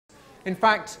In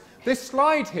fact, this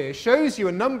slide here shows you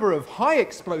a number of high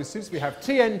explosives. We have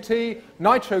TNT,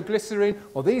 nitroglycerin,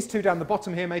 or these two down the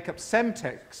bottom here make up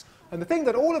Semtex. And the thing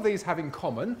that all of these have in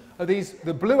common are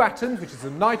the blue atoms, which is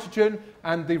the nitrogen,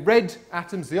 and the red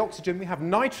atoms, the oxygen. We have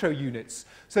nitro units.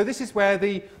 So this is where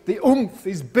the oomph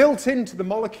is built into the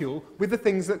molecule with the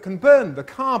things that can burn, the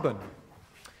carbon.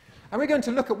 And we're going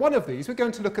to look at one of these. We're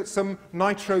going to look at some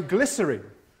nitroglycerin.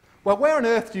 Well, where on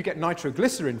earth do you get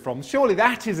nitroglycerin from? Surely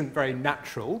that isn't very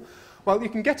natural. Well, you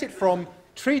can get it from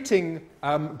treating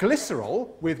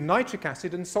glycerol with nitric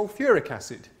acid and sulfuric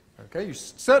acid. Okay, you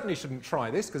certainly shouldn't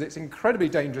try this because it's incredibly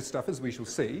dangerous stuff, as we shall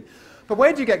see. But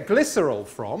where do you get glycerol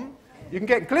from? You can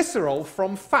get glycerol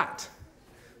from fat.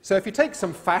 So if you take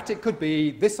some fat, it could be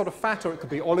this sort of fat, or it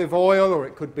could be olive oil, or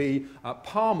it could be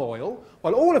palm oil.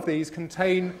 Well, all of these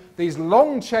contain these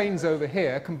long chains over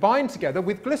here combined together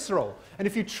with glycerol. And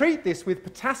if you treat this with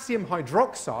potassium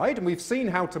hydroxide, and we've seen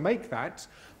how to make that,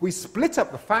 we split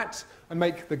up the fat and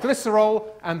make the glycerol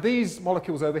and these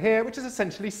molecules over here, which is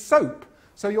essentially soap.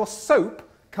 So your soap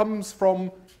comes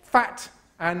from fat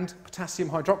and potassium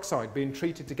hydroxide being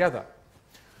treated together.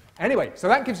 Anyway, so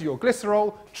that gives you your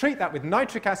glycerol. Treat that with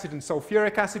nitric acid and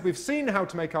sulfuric acid. We've seen how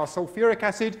to make our sulfuric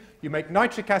acid. You make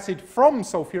nitric acid from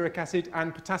sulfuric acid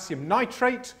and potassium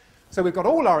nitrate. So we've got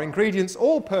all our ingredients,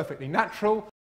 all perfectly natural.